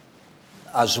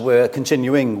As we're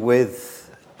continuing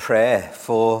with prayer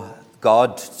for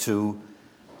God to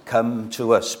come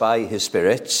to us by his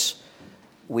Spirit,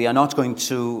 we are not going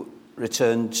to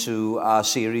return to our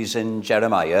series in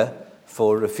Jeremiah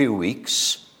for a few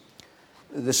weeks.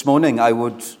 This morning I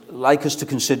would like us to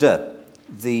consider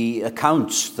the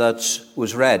account that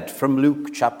was read from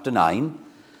Luke chapter 9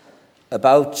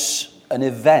 about an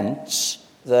event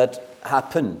that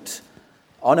happened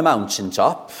on a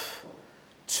mountaintop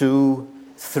to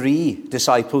three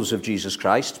disciples of Jesus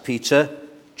Christ, Peter,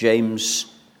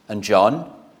 James, and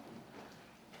John.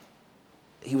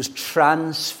 He was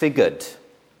transfigured.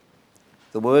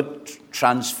 The word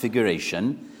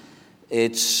transfiguration,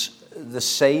 it's the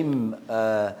same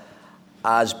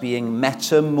as being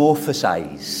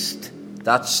metamorphosized.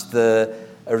 That's the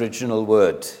original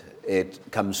word it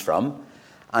comes from.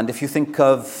 And if you think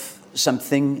of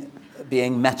something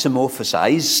being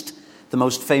metamorphosized, the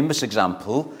most famous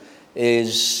example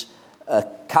is a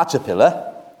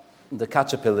caterpillar. The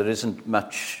caterpillar isn't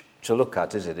much to look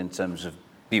at, is it, in terms of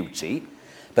beauty?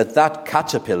 But that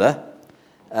caterpillar,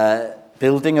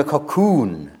 building a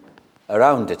cocoon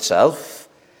around itself,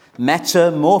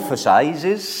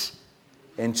 metamorphosizes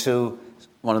into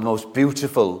one of the most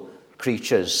beautiful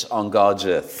creatures on God's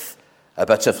earth, a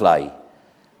butterfly.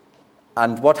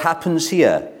 And what happens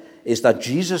here is that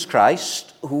Jesus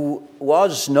Christ, who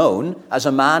was known as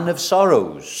a man of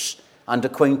sorrows and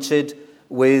acquainted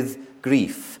with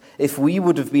grief, if we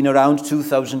would have been around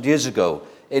 2,000 years ago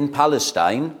in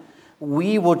Palestine,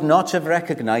 we would not have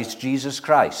recognized Jesus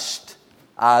Christ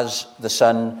as the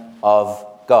Son of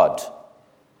God.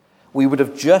 We would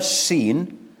have just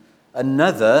seen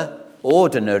another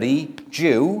ordinary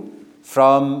Jew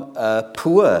from a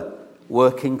poor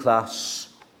working class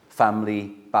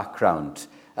family background.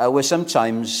 We're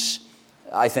sometimes,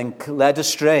 I think, led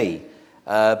astray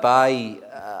by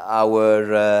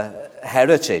our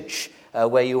heritage,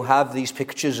 where you have these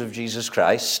pictures of Jesus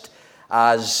Christ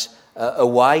as a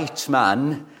white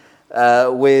man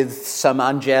with some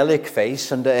angelic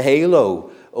face and a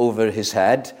halo over his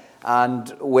head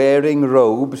and wearing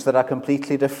robes that are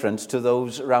completely different to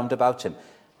those round about him.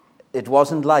 It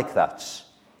wasn't like that.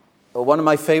 One of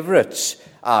my favorite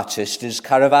artists is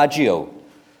Caravaggio.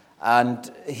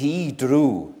 And he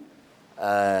drew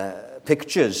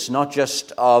pictures, not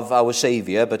just of our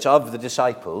Saviour, but of the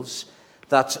disciples,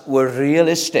 that were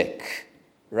realistic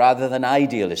rather than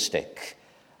idealistic.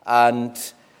 And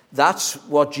that's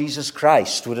what Jesus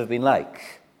Christ would have been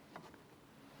like.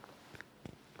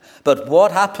 But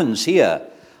what happens here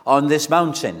on this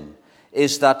mountain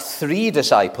is that three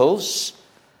disciples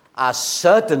are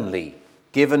suddenly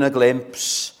given a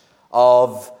glimpse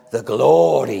of the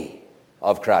glory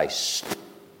of Christ.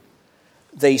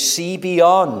 They see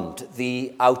beyond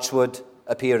the outward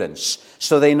appearance.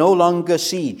 So they no longer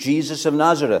see Jesus of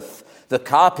Nazareth, the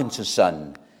carpenter's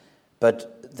son,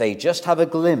 but they just have a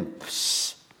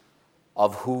glimpse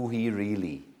of who he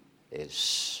really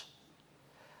is.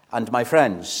 And my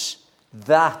friends,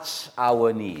 that's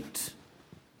our need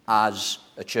as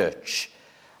a church.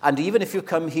 And even if you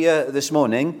come here this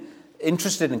morning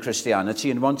interested in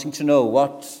Christianity and wanting to know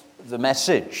what the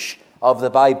message of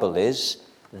the Bible is,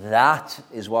 that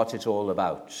is what it's all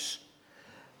about.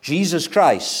 Jesus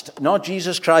Christ, not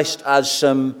Jesus Christ as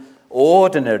some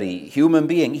ordinary human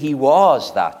being. He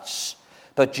was that.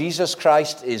 But Jesus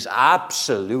Christ is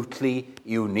absolutely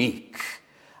unique.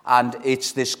 And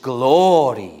it's this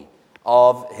glory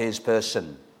of his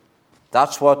person.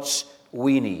 That's what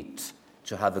we need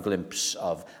to have a glimpse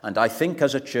of. And I think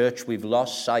as a church we've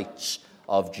lost sight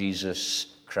of Jesus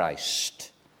Christ.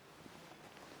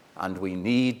 And we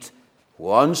need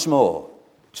once more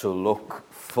to look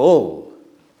full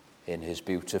in his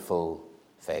beautiful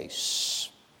face.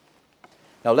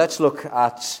 Now let's look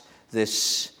at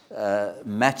this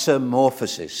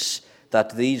metamorphosis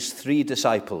that these three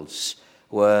disciples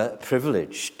were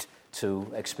privileged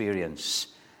to experience.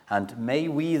 And may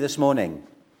we this morning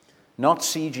not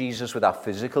see Jesus with our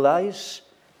physical eyes,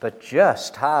 but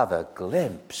just have a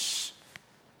glimpse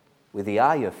with the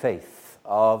eye of faith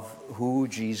of who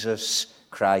Jesus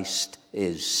Christ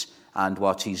is and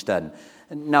what he's done.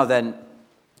 Now then,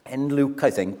 in Luke,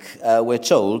 I think, we're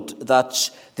told that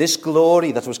this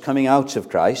glory that was coming out of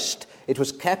Christ, it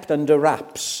was kept under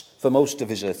wraps for most of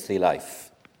his earthly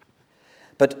life.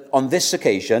 But on this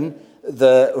occasion,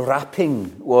 the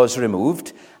wrapping was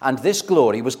removed, and this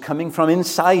glory was coming from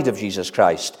inside of Jesus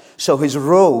Christ. So his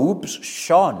robes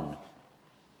shone.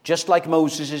 Just like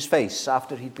Moses' face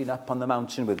after he'd been up on the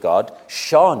mountain with God,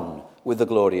 shone with the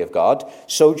glory of God,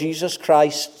 so Jesus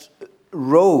Christ's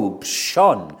robes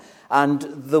shone. And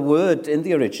the word in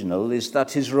the original is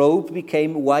that his robe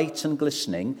became white and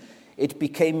glistening. It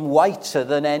became whiter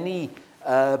than any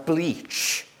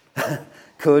bleach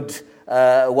could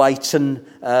whiten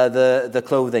the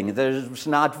clothing. There was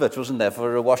an advert, wasn't there,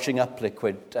 for a washing up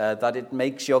liquid, that it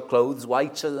makes your clothes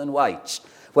whiter than white.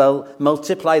 Well,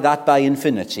 multiply that by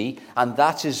infinity, and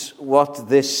that is what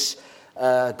this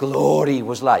glory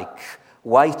was like.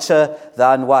 Whiter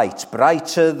than white,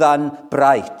 brighter than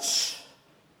bright.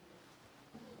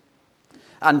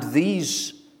 And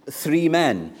these three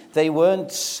men, they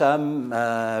weren't some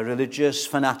religious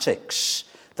fanatics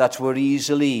that were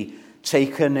easily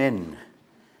taken in.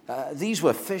 These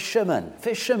were fishermen.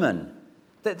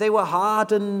 They were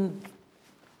hardened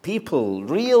people,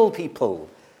 real people,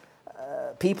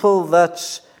 people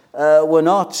that were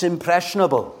not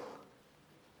impressionable.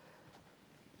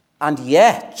 And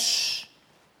yet,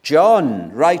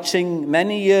 John, writing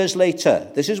many years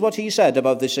later, this is what he said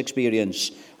about this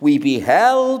experience. We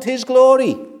beheld his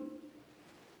glory.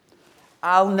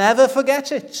 I'll never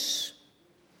forget it.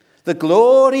 The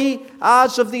glory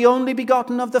as of the only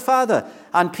begotten of the Father.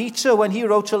 And Peter, when he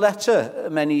wrote a letter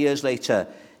many years later,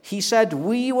 he said,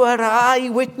 we were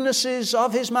eyewitnesses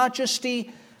of his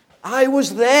majesty. I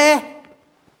was there.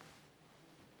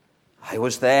 I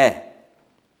was there.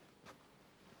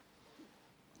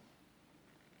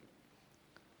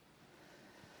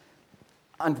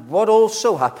 And what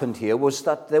also happened here was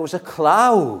that there was a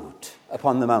cloud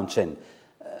upon the mountain.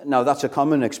 Now, that's a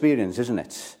common experience, isn't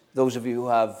it? Those of you who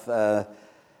have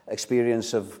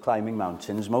experience of climbing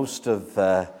mountains, most of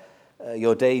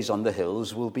your days on the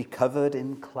hills will be covered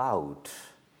in cloud.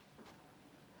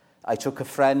 I took a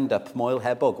friend up Moel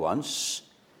Hebog once,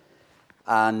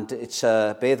 and it's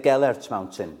Bedd Gellert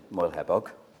mountain, Moel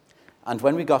Hebog. And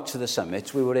when we got to the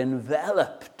summit, we were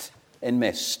enveloped in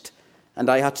mist. And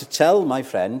I had to tell my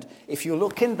friend, if you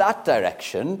look in that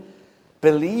direction,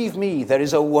 believe me, there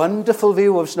is a wonderful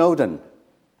view of Snowdon.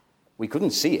 We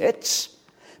couldn't see it,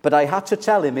 but I had to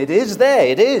tell him, it is there,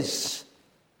 it is.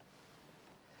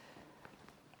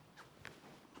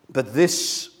 But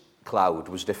this cloud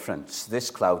was different. This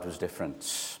cloud was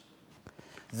different.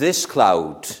 This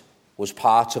cloud was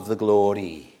part of the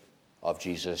glory of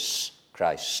Jesus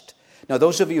Christ. Now,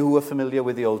 those of you who are familiar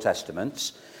with the Old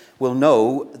Testament will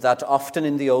know that often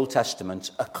in the Old Testament,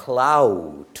 a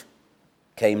cloud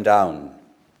came down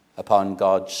upon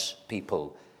God's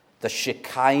people. The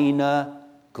Shekinah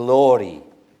glory,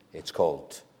 it's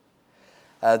called.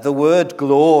 The word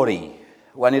glory,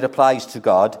 when it applies to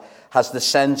God, has the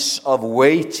sense of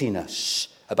weightiness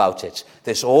about it.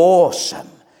 This awesome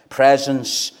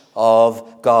presence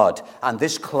of God. And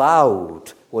this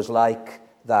cloud was like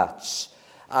that.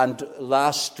 And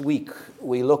last week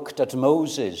we looked at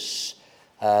Moses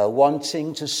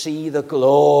wanting to see the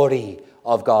glory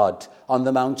of God on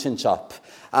the mountaintop.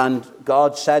 And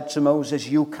God said to Moses,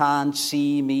 you can't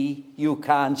see me, you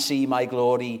can't see my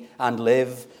glory and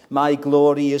live. My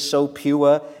glory is so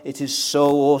pure, it is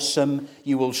so awesome.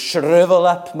 You will shrivel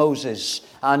up, Moses,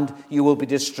 and you will be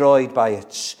destroyed by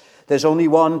it. There's only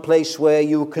one place where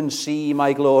you can see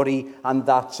my glory, and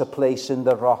that's a place in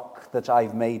the rock that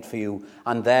I've made for you.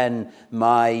 And then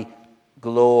my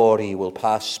glory will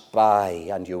pass by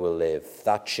and you will live.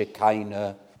 That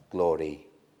Shekinah glory.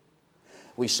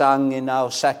 We sang in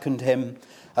our second hymn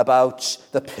about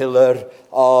the pillar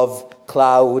of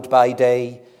cloud by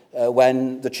day.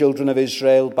 When the children of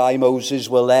Israel by Moses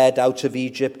were led out of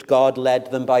Egypt, God led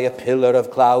them by a pillar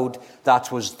of cloud.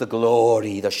 That was the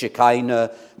glory, the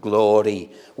Shekinah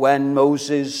glory. When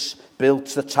Moses built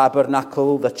the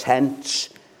tabernacle, the tent,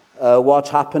 what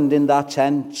happened in that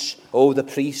tent? Oh, the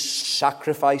priests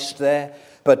sacrificed there.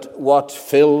 But what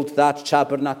filled that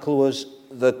tabernacle was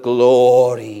the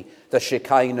glory, the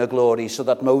Shekinah glory, so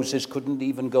that Moses couldn't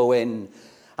even go in.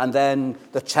 And then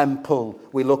the temple.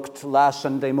 We looked last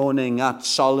Sunday morning at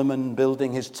Solomon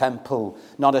building his temple.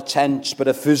 Not a tent, but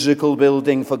a physical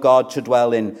building for God to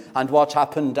dwell in. And what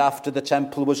happened after the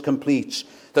temple was complete?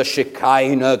 The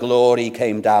Shekinah glory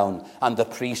came down and the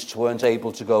priests weren't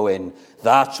able to go in.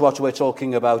 That's what we're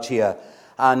talking about here.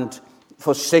 And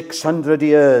for 600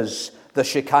 years, the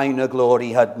Shekinah glory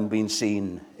hadn't been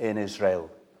seen in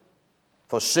Israel.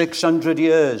 For 600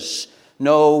 years,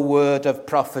 no word of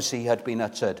prophecy had been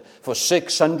uttered. For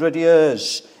 600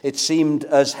 years, it seemed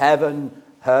as heaven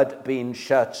had been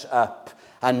shut up.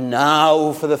 And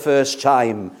now, for the first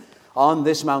time, on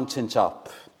this mountaintop,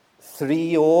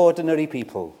 3 ordinary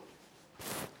people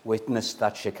witnessed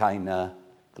that Shekinah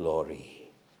glory.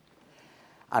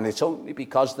 And it's only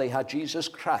because they had Jesus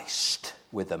Christ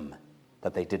with them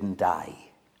that they didn't die.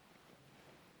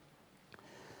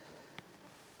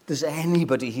 Does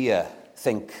anybody here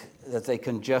think that they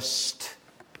can just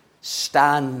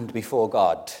stand before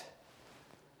God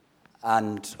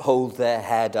and hold their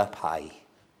head up high?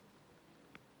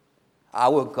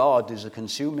 Our God is a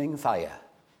consuming fire.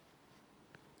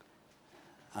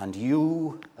 And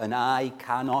you and I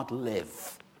cannot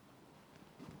live.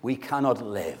 We cannot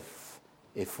live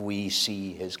if we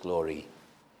see his glory.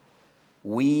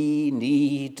 We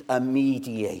need a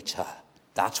mediator.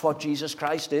 That's what Jesus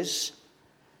Christ is.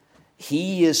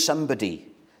 He is somebody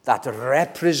that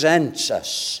represents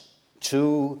us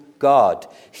to God.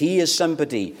 He is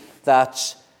somebody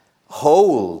that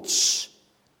holds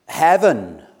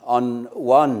heaven on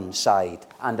one side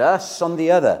and us on the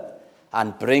other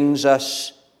and brings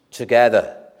us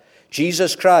together.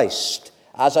 Jesus Christ,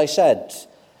 as I said,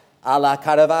 a la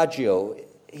Caravaggio,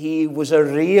 he was a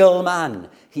real man.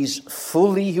 He's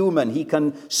fully human. He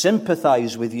can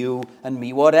sympathize with you and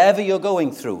me, whatever you're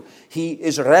going through. He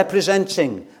is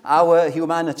representing our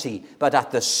humanity, but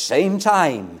at the same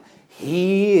time,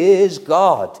 he is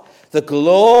God. The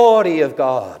glory of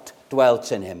God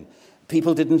dwelt in him.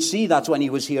 People didn't see that when he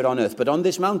was here on earth, but on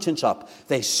this mountaintop,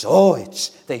 they saw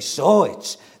it. They saw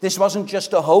it. This wasn't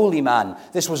just a holy man.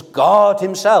 This was God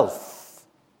himself.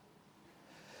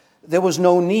 There was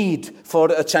no need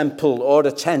for a temple or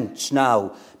a tent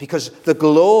now, because the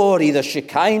glory, the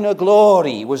Shekinah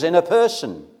glory, was in a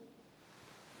person.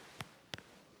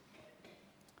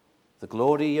 The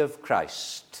glory of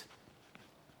Christ.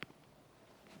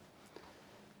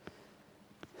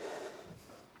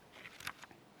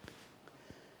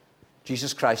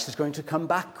 Jesus Christ is going to come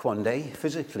back one day,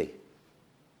 physically.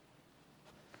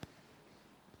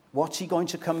 What's he going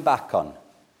to come back on?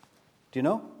 Do you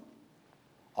know?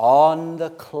 On the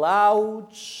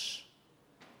clouds.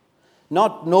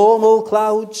 Not normal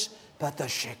clouds, but the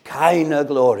Shekinah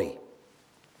glory.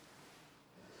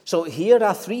 So here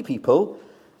are three people.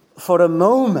 For a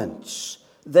moment,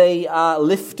 they are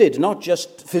lifted, not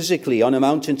just physically on a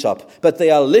mountaintop, but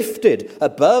they are lifted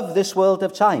above this world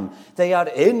of time. They are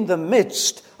in the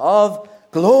midst of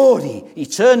glory,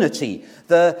 eternity,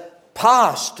 the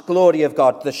past glory of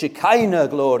God, the Shekinah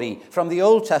glory from the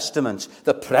Old Testament,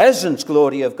 the present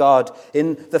glory of God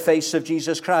in the face of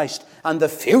Jesus Christ, and the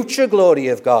future glory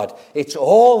of God. It's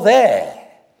all there.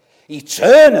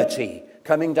 Eternity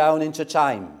coming down into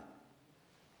time.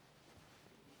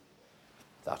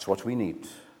 That's what we need.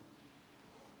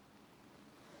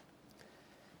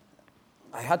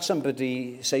 I had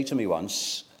somebody say to me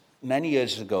once, many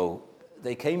years ago,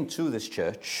 they came to this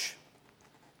church,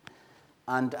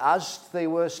 and as they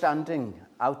were standing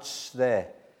out there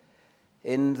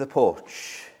in the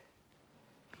porch,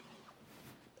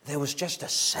 there was just a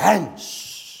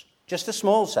sense, just a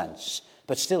small sense,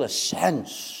 but still a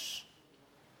sense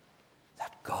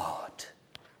that God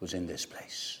was in this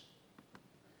place.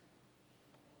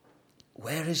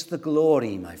 Where is the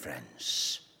glory, my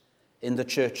friends, in the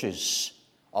churches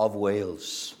of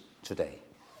Wales today?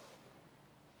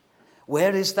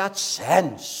 Where is that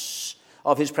sense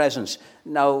of his presence?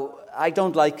 Now, I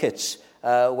don't like it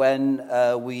when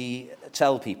we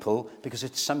tell people, because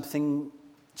it's something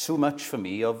too much for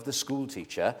me of the school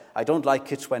teacher. I don't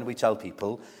like it when we tell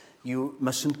people, you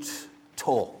mustn't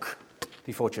talk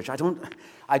before church.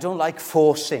 I don't like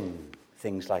forcing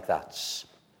things like that.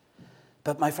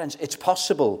 But my friends, it's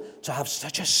possible to have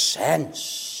such a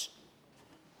sense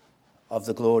of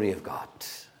the glory of God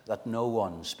that no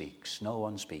one speaks.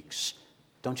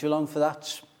 Don't you long for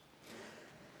that?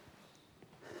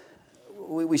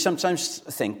 We sometimes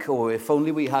think, oh, if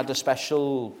only we had a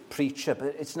special preacher,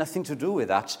 but it's nothing to do with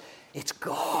that. It's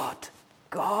God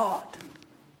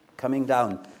coming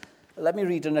down. Let me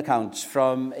read an account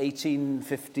from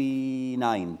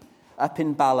 1859, up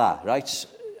in Bala, right?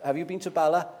 Have you been to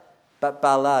Bala? But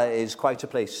Bala is quite a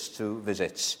place to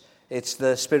visit. It's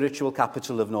the spiritual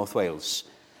capital of North Wales.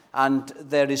 And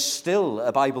there is still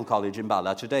a Bible college in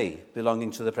Bala today, belonging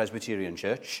to the Presbyterian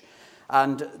Church.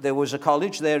 And there was a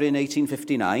college there in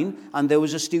 1859, and there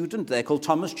was a student there called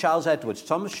Thomas Charles Edwards.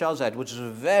 Thomas Charles Edwards was a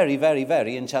very, very,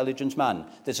 very intelligent man.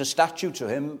 There's a statue to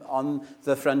him on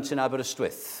the front in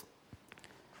Aberystwyth.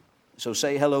 So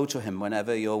say hello to him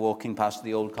whenever you're walking past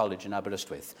the old college in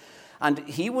Aberystwyth. And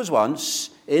he was once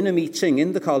in a meeting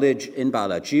in the college in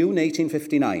Bala, June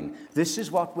 1859. This is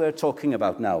what we're talking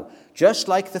about now. Just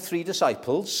like the three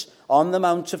disciples on the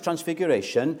Mount of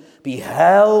Transfiguration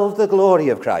beheld the glory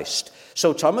of Christ.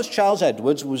 So Thomas Charles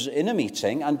Edwards was in a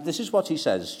meeting, and this is what he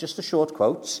says, just a short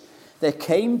quote. There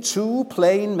came two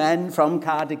plain men from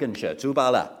Cardiganshire to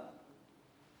Bala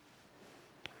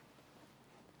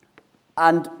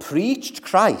and preached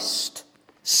Christ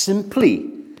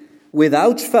simply,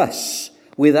 without fuss,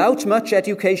 without much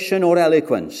education or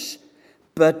eloquence,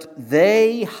 but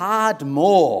they had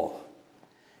more.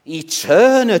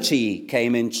 Eternity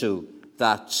came into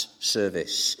that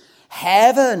service.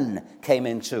 Heaven came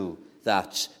into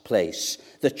that place.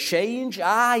 The change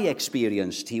I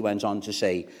experienced, he went on to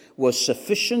say, was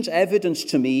sufficient evidence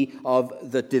to me of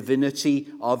the divinity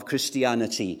of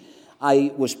Christianity.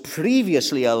 I was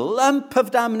previously a lump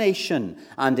of damnation,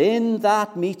 and in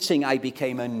that meeting I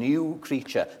became a new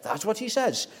creature. That's what he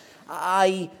says.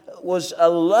 I was a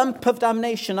lump of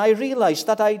damnation. I realized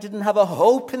that I didn't have a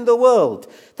hope in the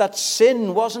world, that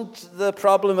sin wasn't the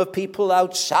problem of people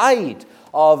outside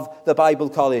of the Bible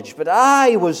college, but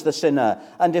I was the sinner.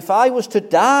 And if I was to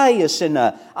die a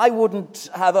sinner, I wouldn't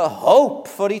have a hope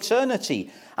for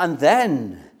eternity. And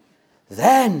then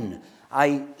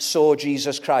I saw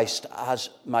Jesus Christ as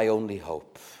my only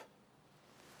hope.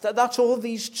 That's all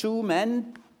these two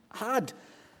men had.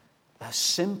 A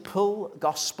simple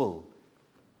gospel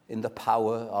in the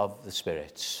power of the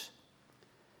Spirit.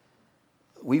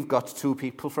 We've got two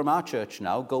people from our church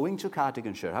now going to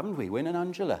Cardiganshire, haven't we? Wynne and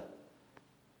Angela.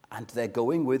 And they're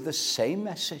going with the same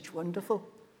message. Wonderful.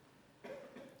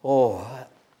 Oh,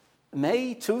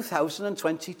 may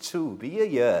 2022 be a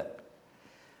year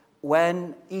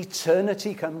when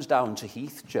eternity comes down to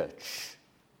Heath Church,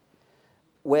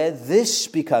 where this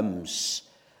becomes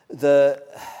the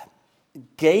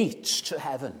gate to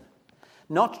heaven,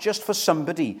 not just for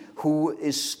somebody who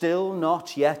is still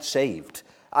not yet saved.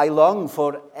 I long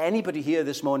for anybody here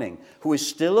this morning who is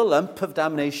still a lump of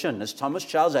damnation, as Thomas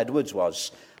Charles Edwards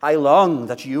was. I long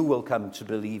that you will come to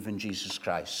believe in Jesus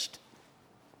Christ.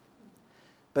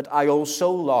 But I also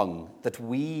long that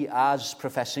we as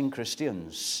professing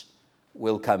Christians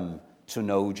will come to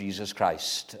know Jesus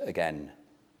Christ again.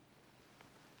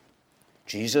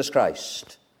 Jesus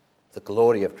Christ, the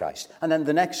glory of Christ. And then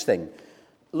the next thing,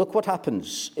 look what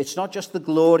happens. It's not just the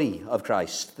glory of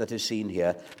Christ that is seen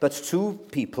here, but two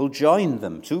people join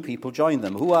them. Two people join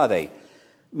them. Who are they?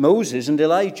 Moses and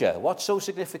Elijah. What's so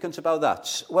significant about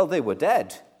that? Well, they were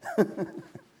dead.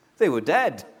 They were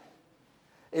dead.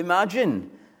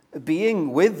 Imagine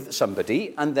being with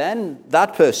somebody and then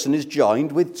that person is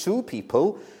joined with two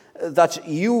people that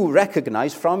you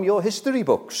recognize from your history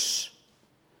books.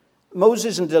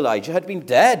 Moses and Elijah had been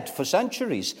dead for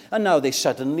centuries, and now they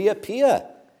suddenly appear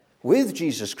with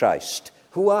Jesus Christ.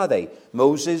 Who are they?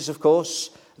 Moses, of course,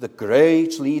 the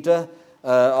great leader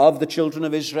of the children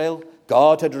of Israel.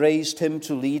 God had raised him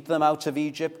to lead them out of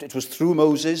Egypt. It was through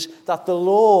Moses that the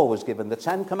law was given, the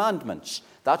 10 Commandments.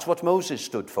 That's what Moses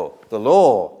stood for, the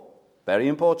law. Very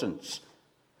important.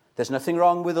 There's nothing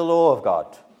wrong with the law of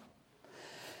God.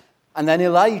 And then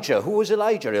Elijah. Who was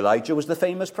Elijah? Elijah was the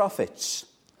famous prophet.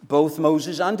 Both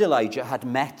Moses and Elijah had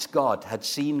met God, had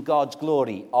seen God's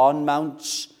glory on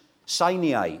Mount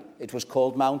Sinai. It was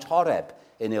called Mount Horeb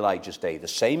in Elijah's day, the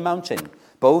same mountain.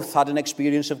 Both had an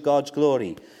experience of God's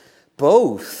glory.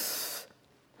 Both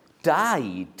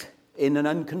died in an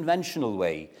unconventional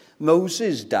way.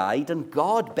 Moses died and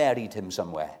God buried him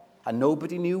somewhere, and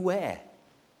nobody knew where.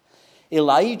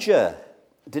 Elijah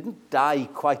didn't die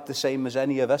quite the same as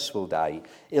any of us will die.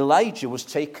 Elijah was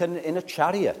taken in a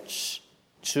chariot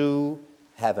to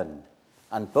heaven,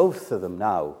 and both of them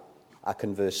now are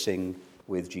conversing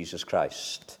with Jesus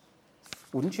Christ.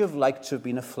 Wouldn't you have liked to have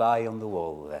been a fly on the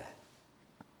wall there?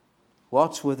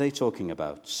 What were they talking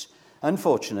about?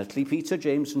 Unfortunately, Peter,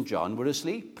 James, and John were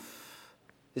asleep.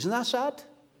 Isn't that sad?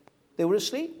 They were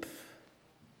asleep.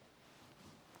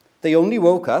 They only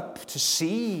woke up to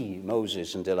see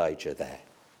Moses and Elijah there.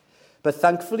 But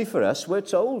thankfully for us, we're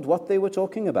told what they were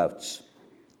talking about.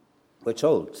 We're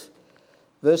told.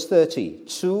 Verse 30,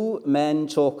 2 men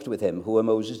talked with him, who were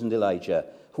Moses and Elijah,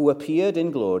 who appeared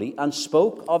in glory and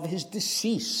spoke of his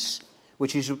decease,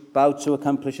 which he's about to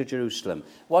accomplish at Jerusalem.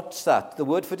 What's that? The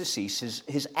word for decease is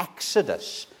his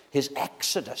exodus,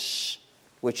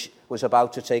 which was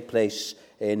about to take place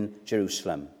in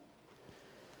Jerusalem.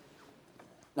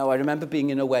 Now, I remember being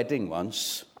in a wedding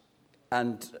once,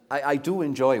 and I do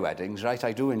enjoy weddings, right?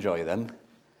 I do enjoy them.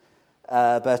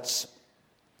 But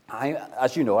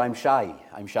as you know, I'm shy.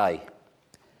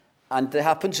 And there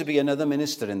happened to be another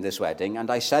minister in this wedding, and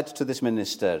I said to this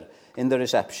minister in the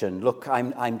reception, look,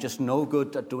 I'm just no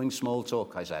good at doing small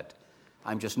talk, I said.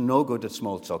 I'm just no good at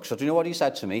small talk. So do you know what he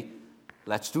said to me?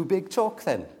 Let's do big talk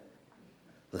then.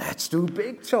 Let's do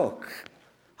big talk.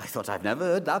 I thought, I've never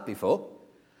heard that before.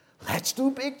 Let's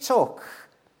do big talk.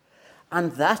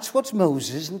 And that's what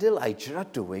Moses and Elijah are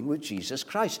doing with Jesus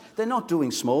Christ. They're not doing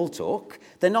small talk.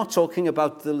 They're not talking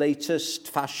about the latest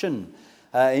fashion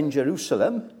in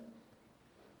Jerusalem.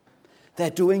 They're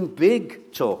doing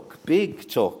big talk.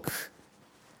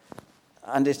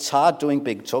 And it's hard doing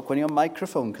big talk when your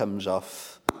microphone comes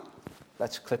off.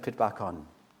 Let's clip it back on.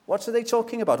 What are they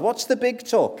talking about? What's the big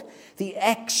talk? The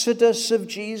exodus of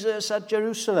Jesus at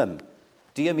Jerusalem.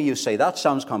 Dear me, you say, that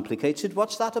sounds complicated.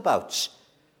 What's that about?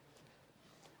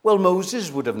 Well,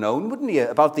 Moses would have known, wouldn't he,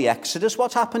 about the Exodus?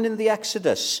 What happened in the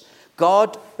Exodus?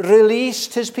 God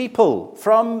released his people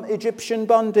from Egyptian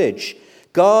bondage.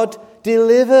 God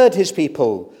delivered his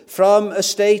people from a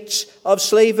state of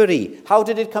slavery. How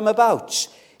did it come about?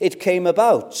 It came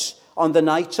about on the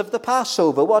night of the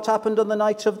Passover. What happened on the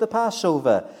night of the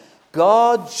Passover?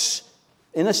 God's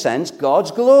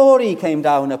glory came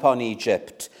down upon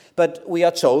Egypt. But we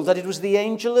are told that it was the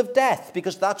angel of death,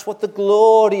 because that's what the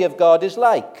glory of God is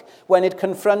like when it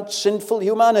confronts sinful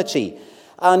humanity.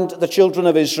 And the children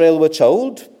of Israel were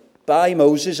told by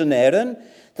Moses and Aaron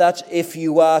that if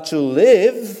you are to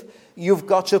live, you've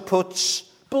got to put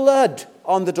blood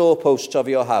on the doorposts of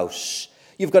your house.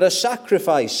 You've got to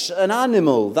sacrifice an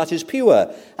animal that is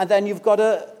pure, and then you've got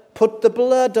to put the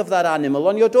blood of that animal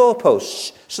on your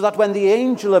doorposts, so that when the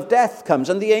angel of death comes,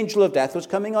 and the angel of death was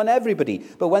coming on everybody,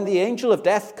 but when the angel of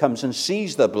death comes and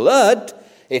sees the blood,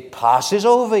 it passes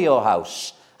over your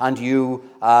house, and you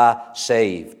are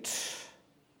saved.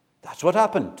 That's what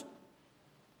happened.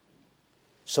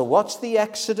 So what's the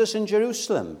Exodus in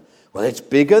Jerusalem? Well, it's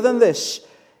bigger than this.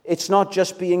 It's not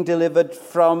just being delivered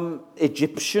from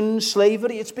Egyptian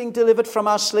slavery, it's being delivered from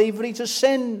our slavery to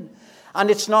sin. And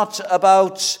it's not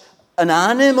about an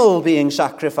animal being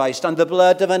sacrificed and the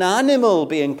blood of an animal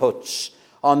being put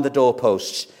on the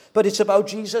doorposts, but it's about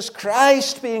Jesus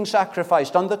Christ being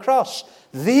sacrificed on the cross,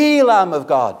 the Lamb of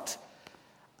God.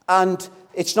 And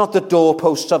it's not the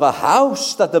doorposts of a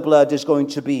house that the blood is going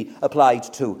to be applied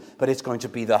to, but it's going to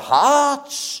be the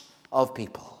hearts of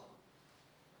people.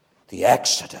 The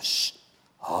exodus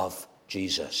of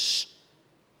Jesus.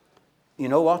 You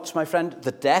know what, my friend?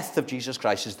 The death of Jesus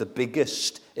Christ is the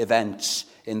biggest event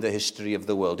in the history of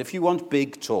the world. If you want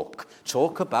big talk,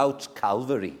 talk about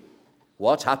Calvary.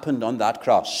 What happened on that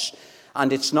cross?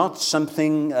 And it's not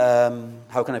something,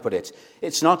 how can I put it?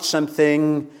 It's not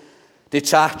something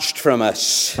detached from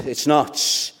us. It's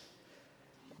not.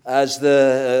 As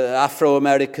the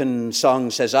Afro-American song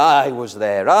says, I was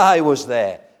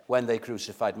there when they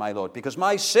crucified my Lord, because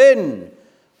my sin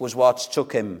was what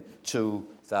took him to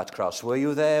that cross. Were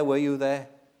you there? Were you there?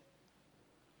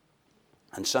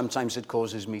 And sometimes it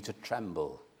causes me to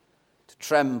tremble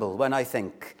when I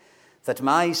think that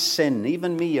my sin,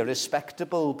 even me, a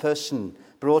respectable person,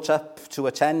 brought up to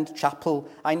attend chapel,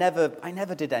 I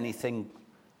never did anything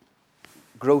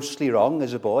grossly wrong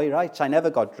as a boy, right? I never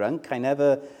got drunk. I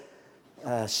never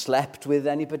slept with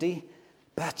anybody.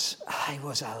 But I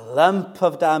was a lump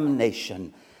of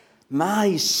damnation.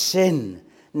 My sin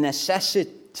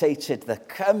necessitated the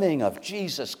coming of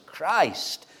Jesus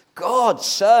Christ, God's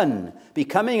Son,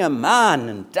 becoming a man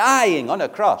and dying on a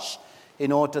cross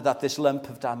in order that this lump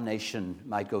of damnation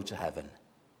might go to heaven.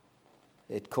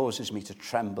 It causes me to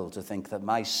tremble to think that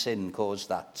my sin caused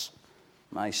that.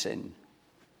 My sin.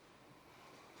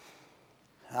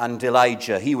 And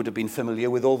Elijah, he would have been familiar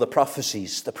with all the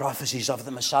prophecies of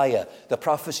the Messiah, the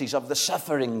prophecies of the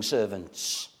suffering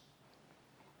servants.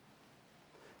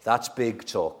 That's big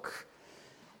talk.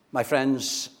 My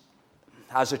friends,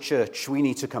 as a church, we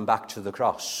need to come back to the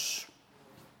cross.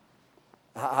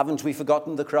 Haven't we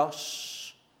forgotten the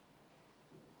cross?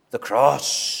 The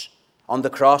cross, on the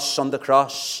cross, on the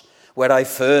cross, where I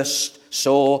first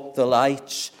saw the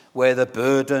light, where the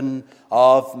burden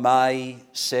of my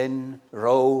sin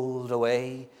rolled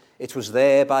away. It was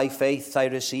there by faith I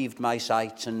received my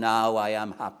sight, and now I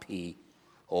am happy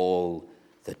all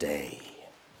the day.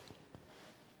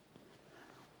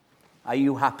 Are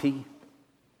you happy?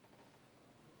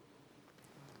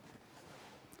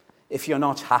 If you're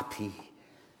not happy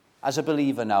as a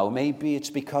believer now, maybe it's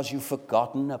because you've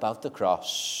forgotten about the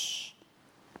cross.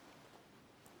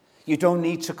 You don't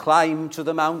need to climb to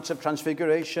the Mount of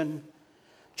Transfiguration.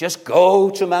 Just go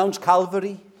to Mount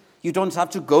Calvary. You don't have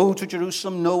to go to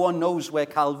Jerusalem. No one knows where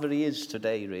Calvary is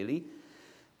today, really.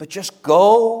 But just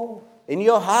go in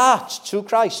your heart to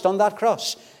Christ on that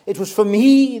cross. It was for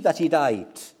me that he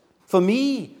died. For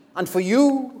me and for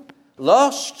you,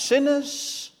 lost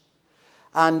sinners.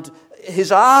 And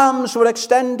his arms were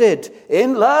extended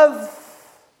in love.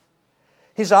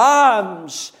 His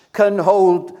arms can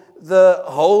hold the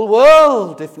whole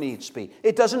world if needs be.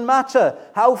 It doesn't matter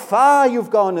how far you've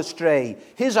gone astray.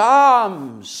 His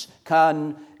arms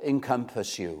can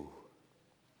encompass you.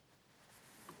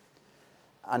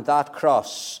 And that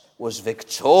cross was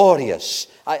victorious.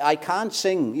 I can't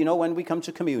sing, when we come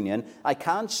to communion, I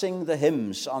can't sing the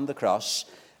hymns on the cross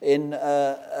in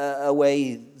a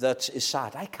way that is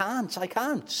sad. I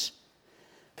can't.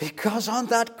 Because on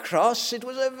that cross, it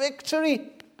was a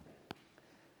victory.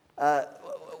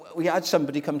 We had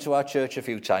somebody come to our church a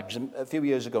few times, a few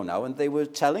years ago now, and they were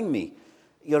telling me,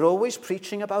 "You're always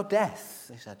preaching about death,"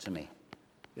 they said to me.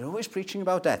 "You're always preaching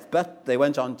about death." But they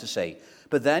went on to say,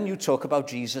 "But then you talk about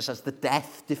Jesus as the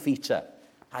death defeater."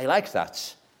 I like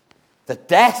that. The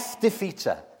death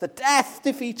defeater. The death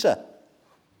defeater.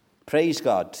 Praise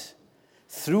God.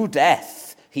 Through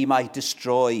death, he might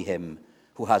destroy him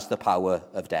who has the power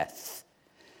of death.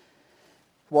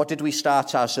 What did we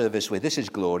start our service with? This is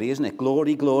glory, isn't it?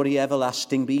 Glory, glory,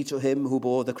 everlasting be to him who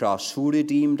bore the cross, who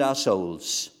redeemed our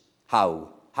souls.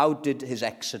 How? How did his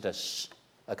exodus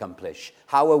accomplish?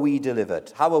 How are we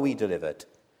delivered? How are we delivered?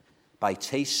 By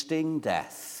tasting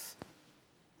death,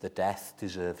 the death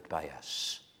deserved by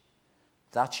us.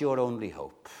 That's your only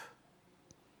hope.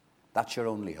 That's your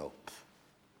only hope.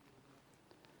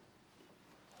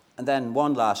 And then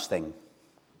one last thing.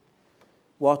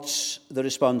 What's the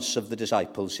response of the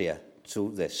disciples here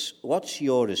to this? What's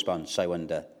your response, I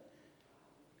wonder?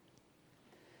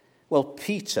 Well,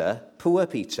 Peter, poor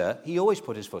Peter, he always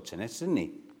put his foot in it, didn't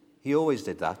he? He always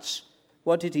did that.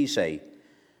 What did he say?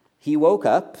 He woke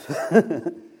up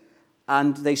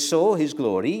and they saw his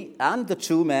glory and the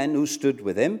two men who stood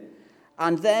with him.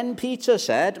 And then Peter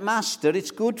said, "Master, it's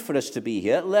good for us to be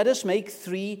here. Let us make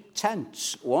 3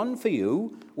 tents, one for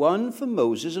you, one for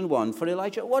Moses, and one for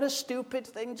Elijah." What a stupid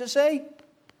thing to say.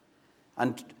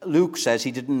 And Luke says he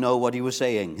didn't know what he was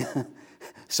saying.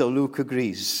 So Luke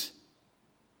agrees.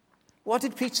 What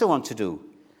did Peter want to do?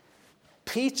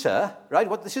 Peter,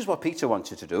 right, this is what Peter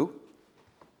wanted to do.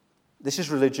 This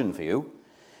is religion for you.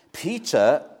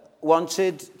 Peter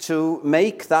wanted to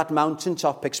make that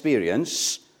mountaintop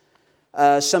experience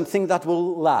something that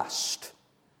will last.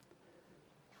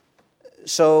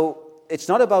 So it's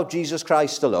not about Jesus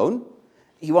Christ alone.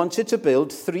 He wanted to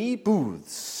build 3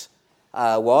 booths,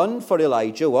 one for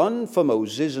Elijah, one for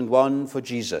Moses, and one for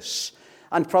Jesus.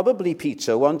 And probably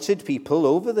Peter wanted people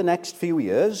over the next few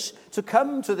years to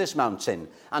come to this mountain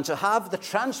and to have the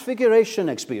transfiguration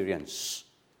experience.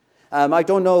 I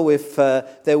don't know if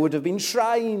there would have been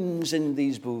shrines in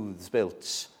these booths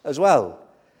built as well.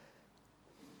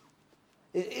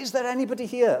 Is there anybody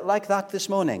here like that this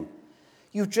morning?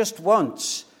 You just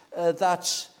want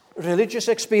that religious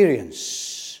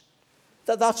experience.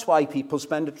 That's why people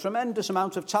spend a tremendous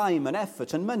amount of time and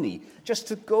effort and money just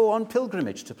to go on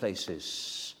pilgrimage to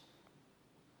places.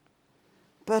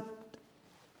 But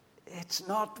it's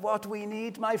not what we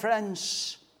need, my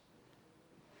friends.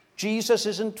 Jesus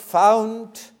isn't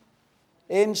found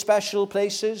in special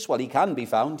places. Well, he can be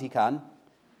found, he can.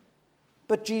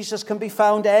 But Jesus can be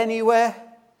found anywhere.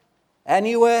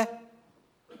 Anywhere.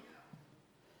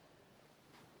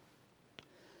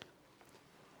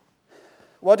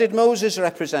 What did Moses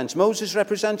represent? Moses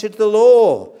represented the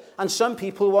law. And some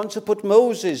people want to put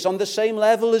Moses on the same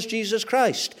level as Jesus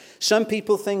Christ. Some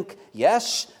people think,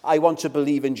 yes, I want to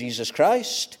believe in Jesus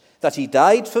Christ, that he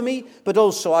died for me, but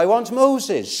also I want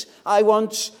Moses. I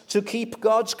want to keep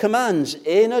God's commands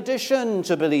in addition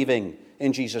to believing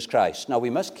in Jesus Christ. Now,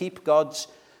 we must keep God's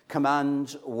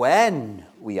commands when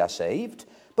we are saved,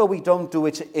 but we don't do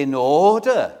it in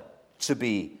order to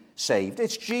be saved.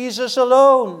 It's Jesus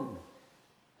alone.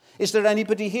 Is there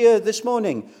anybody here this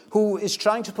morning who is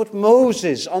trying to put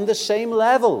Moses on the same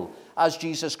level as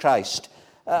Jesus Christ?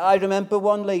 I remember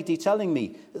one lady telling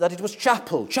me that it was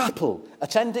chapel,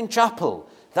 attending chapel.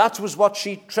 That was what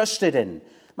she trusted in.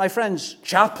 My friends,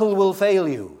 chapel will fail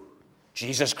you.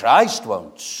 Jesus Christ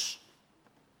won't.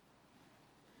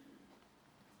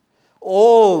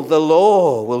 All the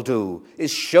law will do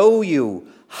is show you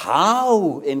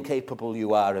how incapable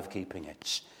you are of keeping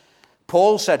it.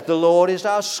 Paul said the law is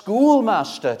our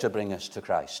schoolmaster to bring us to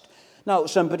Christ. Now,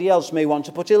 somebody else may want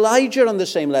to put Elijah on the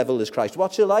same level as Christ.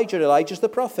 What's Elijah? Elijah's the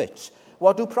prophet.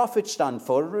 What do prophets stand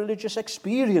for? Religious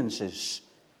experiences.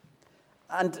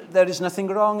 And there is nothing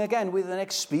wrong, again, with an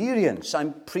experience.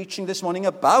 I'm preaching this morning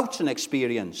about an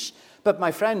experience. But,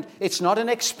 my friend, it's not an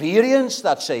experience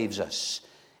that saves us.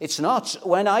 It's not.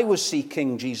 When I was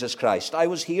seeking Jesus Christ, I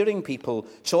was hearing people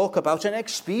talk about an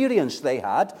experience they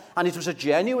had, and it was a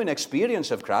genuine experience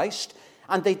of Christ,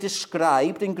 and they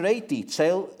described in great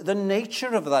detail the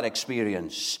nature of that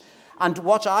experience. And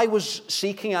what I was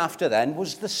seeking after then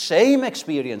was the same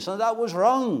experience, and that was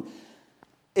wrong.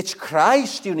 It's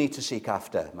Christ you need to seek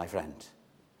after, my friend.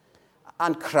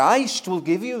 And Christ will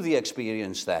give you the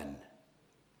experience then.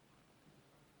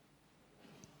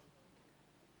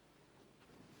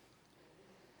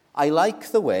 I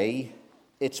like the way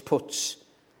it's put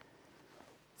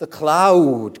the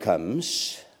cloud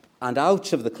comes, and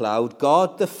out of the cloud,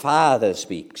 God the Father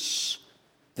speaks.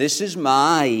 This is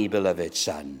my beloved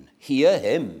Son. Hear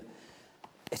him.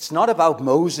 It's not about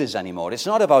Moses anymore. It's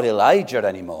not about Elijah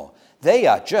anymore. They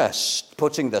are just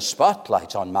putting the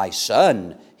spotlight on my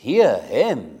Son. Hear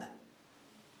him.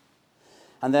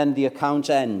 And then the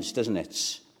account ends, doesn't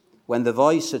it? When the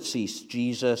voice had ceased,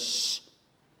 Jesus,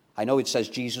 I know it says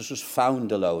Jesus was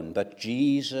found alone, but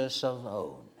Jesus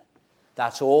alone.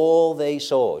 That's all they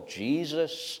saw,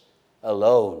 Jesus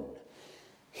alone.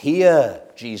 Hear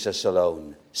Jesus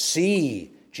alone.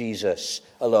 See Jesus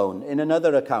alone. In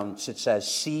another account, it says,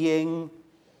 seeing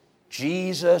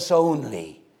Jesus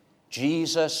only.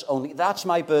 Jesus only. That's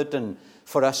my burden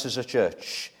for us as a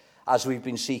church, as we've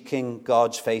been seeking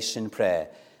God's face in prayer.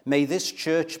 May this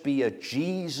church be a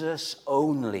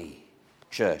Jesus-only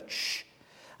church.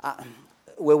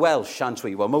 We're Welsh, aren't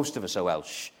we? Well, most of us are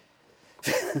Welsh.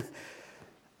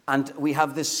 And we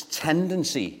have this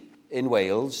tendency in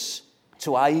Wales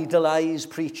to idolize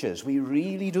preachers. We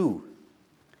really do.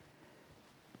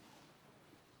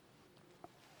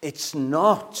 It's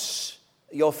not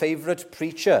your favorite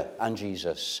preacher and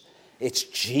Jesus. It's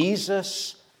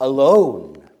Jesus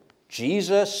alone.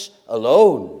 Jesus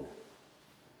alone.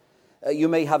 You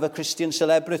may have a Christian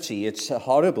celebrity. It's a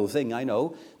horrible thing, I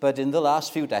know. But in the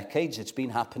last few decades, it's been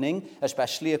happening,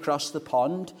 especially across the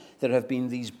pond. There have been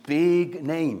these big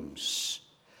names.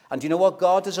 And you know what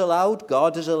God has allowed?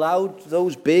 God has allowed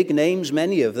those big names,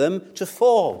 many of them, to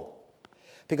fall.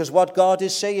 Because what God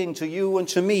is saying to you and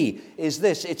to me is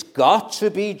this: it's got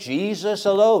to be Jesus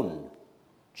alone.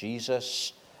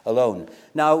 Jesus alone.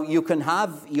 Now, you can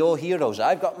have your heroes.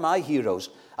 I've got my heroes,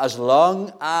 as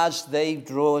long as they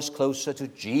draw us closer to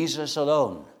Jesus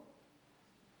alone.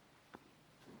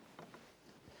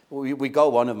 We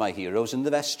got one of my heroes in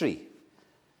the vestry.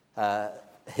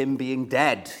 Him being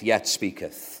dead yet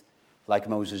speaketh, like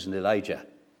Moses and Elijah.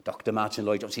 Dr. Martin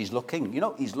Lloyd-Jones, he's looking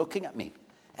at me.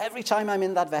 Every time I'm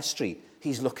in that vestry,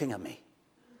 he's looking at me.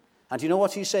 And you know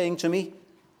what he's saying to me?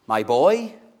 My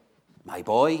boy,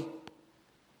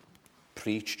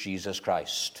 preach Jesus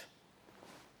Christ.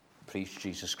 Preach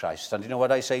Jesus Christ. And you know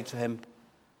what I say to him?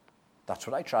 That's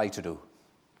what I try to do.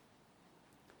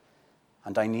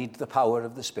 And I need the power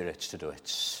of the Spirit to do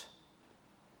it.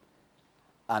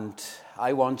 And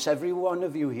I want every one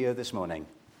of you here this morning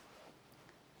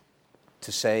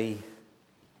to say,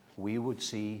 we would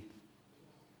see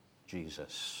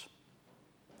Jesus.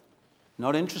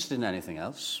 Not interested in anything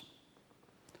else.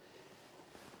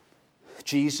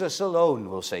 Jesus alone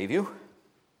will save you.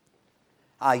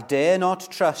 I dare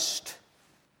not trust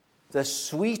the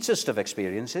sweetest of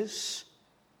experiences,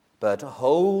 but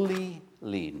wholly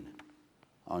lean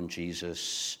on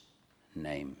Jesus'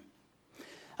 name.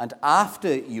 And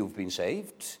after you've been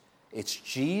saved, it's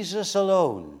Jesus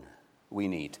alone we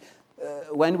need.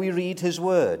 When we read his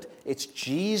word, it's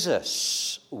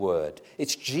Jesus' word.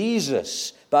 It's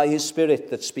Jesus by his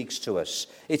Spirit that speaks to us.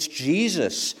 It's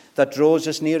Jesus that draws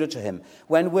us nearer to him.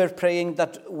 When we're praying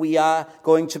that we are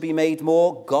going to be made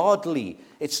more godly,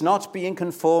 it's not being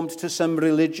conformed to some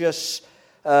religious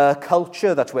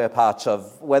culture that we're part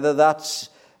of, whether that's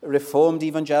Reformed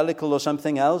evangelical or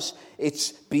something else.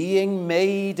 It's being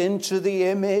made into the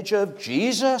image of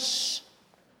Jesus.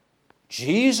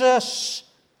 Jesus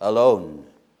alone.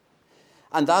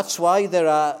 And that's why there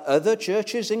are other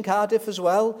churches in Cardiff as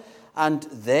well, and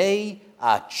they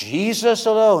are Jesus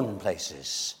alone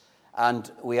places.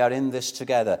 And we are in this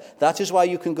together. That is why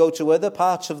you can go to other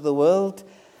parts of the world.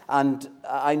 And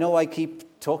I know I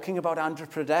keep talking about Andhra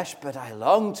Pradesh, but I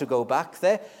long to go back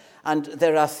there. And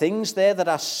there are things there that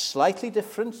are slightly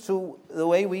different to the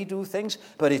way we do things,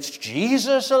 but it's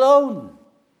Jesus alone.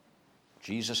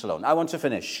 Jesus alone. I want to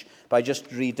finish by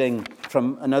just reading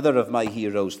from another of my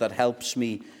heroes that helps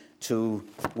me to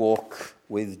walk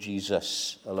with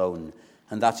Jesus alone.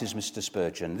 And that is Mr.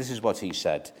 Spurgeon. This is what he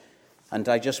said. And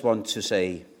I just want to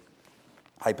say,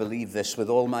 I believe this with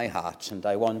all my heart, and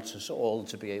I want us all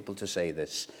to be able to say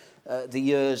this. The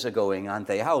years are going, aren't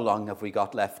they? How long have we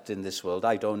got left in this world?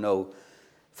 I don't know.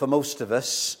 For most of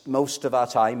us, most of our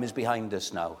time is behind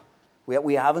us now.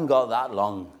 We haven't got that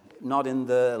long, not in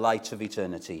the light of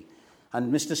eternity.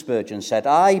 And Mr. Spurgeon said,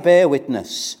 I bear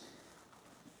witness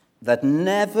that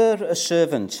never a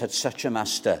servant had such a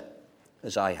master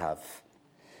as I have.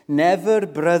 Never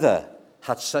brother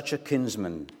had such a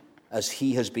kinsman as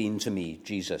he has been to me,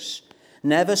 Jesus.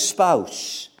 Never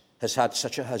spouse has had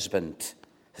such a husband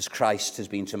as Christ has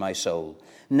been to my soul.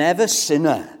 Never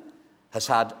sinner has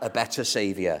had a better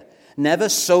Saviour. Never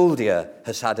soldier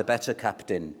has had a better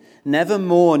captain. Never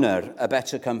mourner a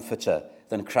better comforter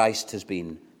than Christ has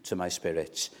been to my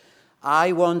spirit.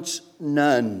 I want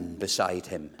none beside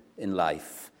him in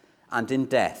life, and in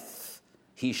death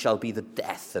he shall be the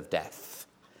death of death.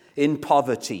 In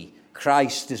poverty,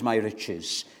 Christ is my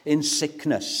riches. In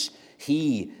sickness,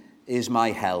 he is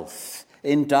my health.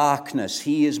 In darkness,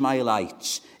 he is my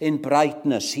light. In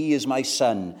brightness, he is my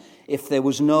sun. If there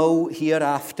was no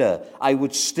hereafter, I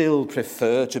would still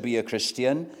prefer to be a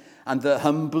Christian, and the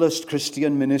humblest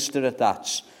Christian minister at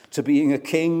that, to being a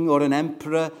king or an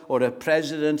emperor or a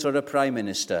president or a prime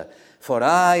minister. For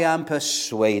I am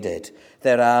persuaded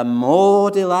there are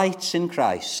more delights in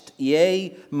Christ,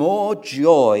 yea, more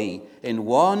joy in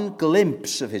one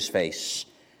glimpse of his face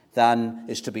than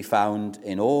is to be found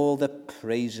in all the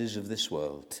praises of this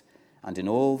world and in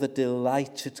all the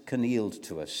delight it can yield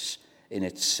to us in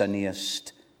its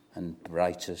sunniest and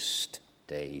brightest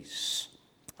days.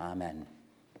 Amen.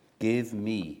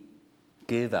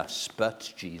 Give us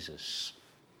but Jesus,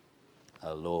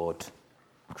 our Lord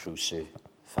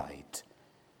crucified.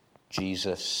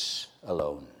 Jesus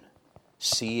alone.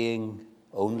 Seeing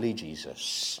only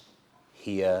Jesus,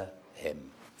 hear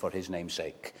him for his name's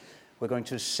sake. We're going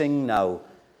to sing now,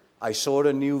 I Saw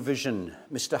a New Vision.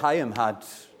 Mr. Hyam had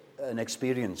an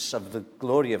experience of the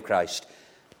glory of Christ.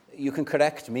 You can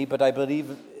correct me, but I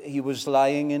believe he was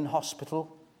lying in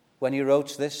hospital when he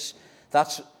wrote this.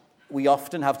 We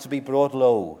often have to be brought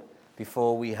low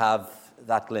before we have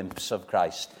that glimpse of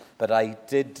Christ. But I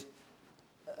did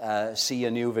see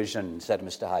a new vision, said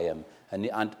Mr. Hyam,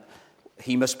 and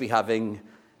he must be having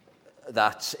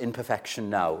that imperfection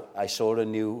now. I saw a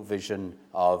new vision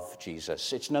of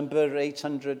Jesus. It's number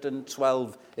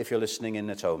 812 if you're listening in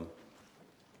at home.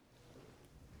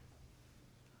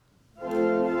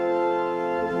 Jesus,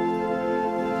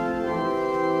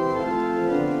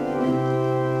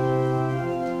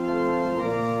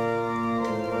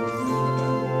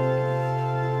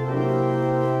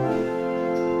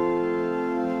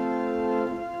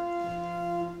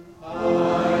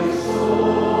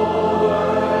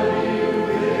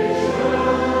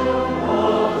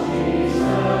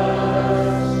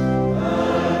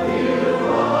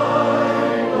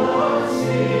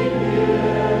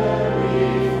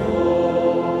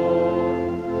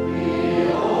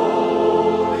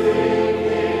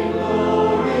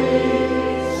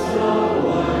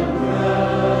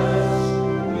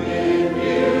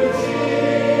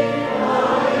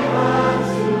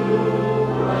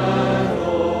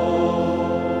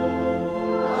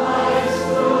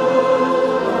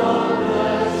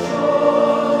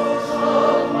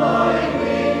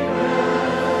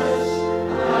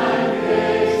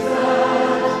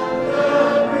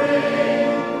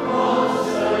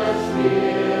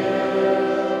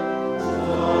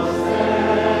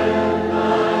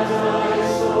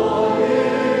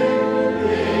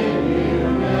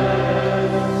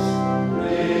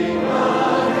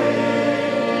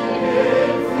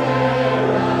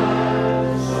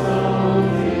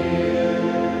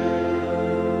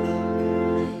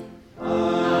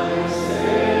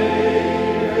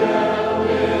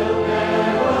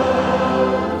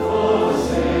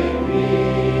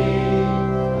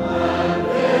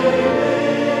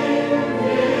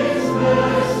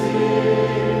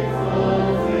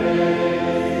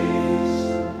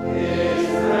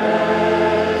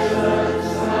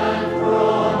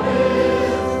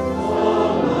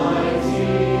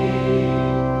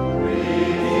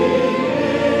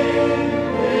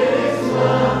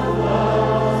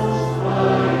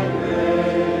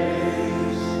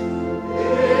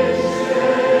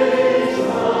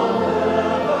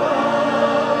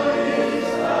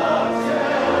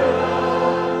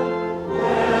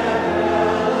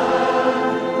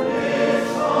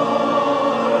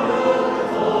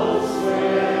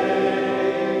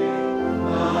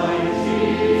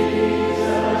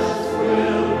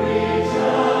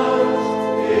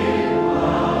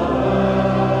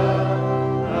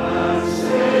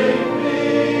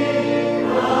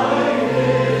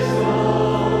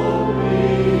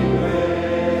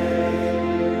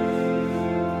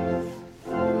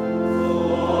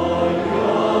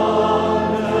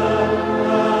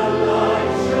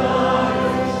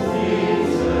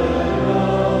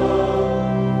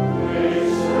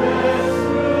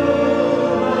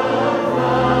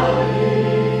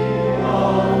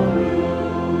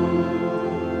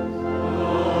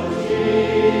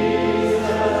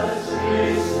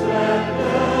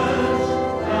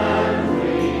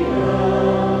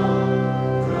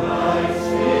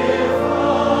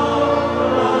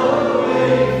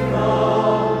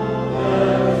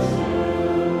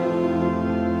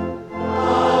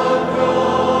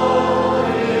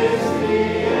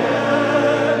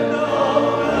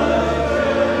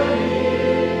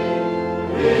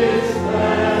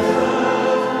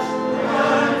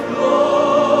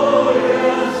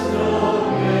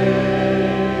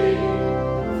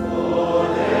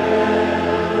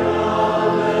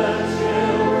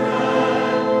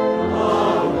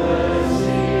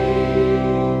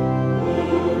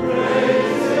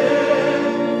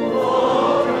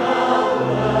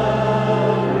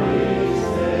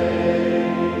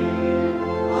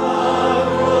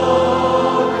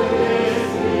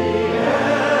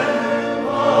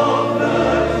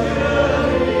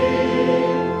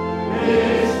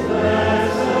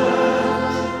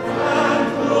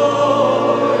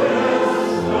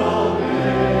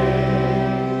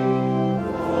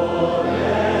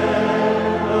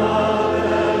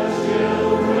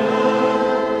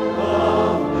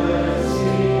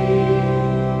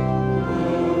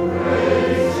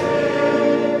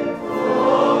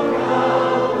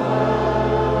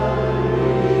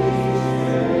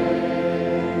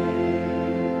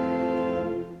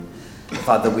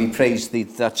 Father, we praise thee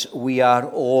that we are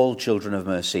all children of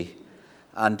mercy,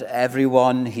 and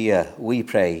everyone here, we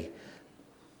pray,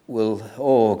 will,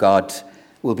 oh God,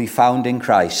 will be found in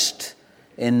Christ,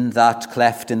 in that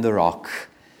cleft in the rock,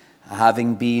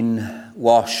 having been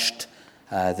washed,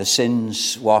 the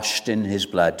sins washed in his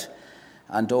blood.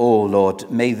 And, oh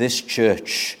Lord, may this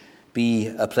church be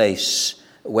a place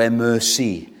where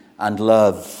mercy and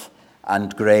love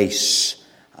and grace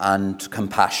and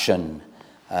compassion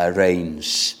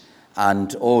reigns.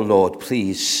 And, oh Lord,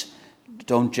 please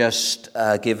don't just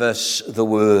give us the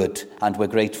word, and we're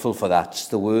grateful for that,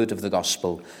 the word of the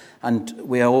gospel. And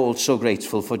we are also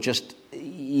grateful for just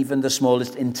even the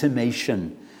smallest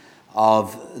intimation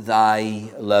of thy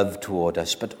love toward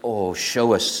us. But, oh,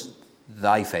 show us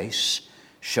thy face,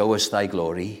 show us thy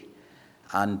glory,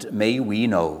 and may we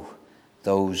know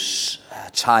those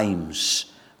times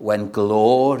when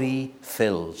glory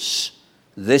fills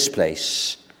this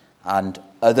place and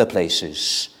other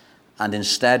places, and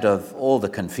instead of all the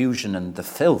confusion and the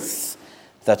filth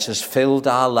that has filled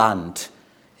our land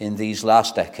in these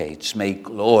last decades, may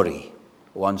glory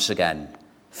once again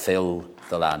fill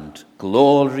the land.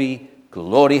 Glory,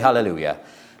 glory, hallelujah.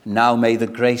 Now may the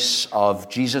grace of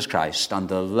Jesus Christ and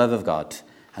the love of God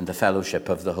and the fellowship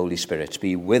of the Holy Spirit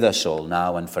be with us all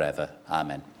now and forever. Amen.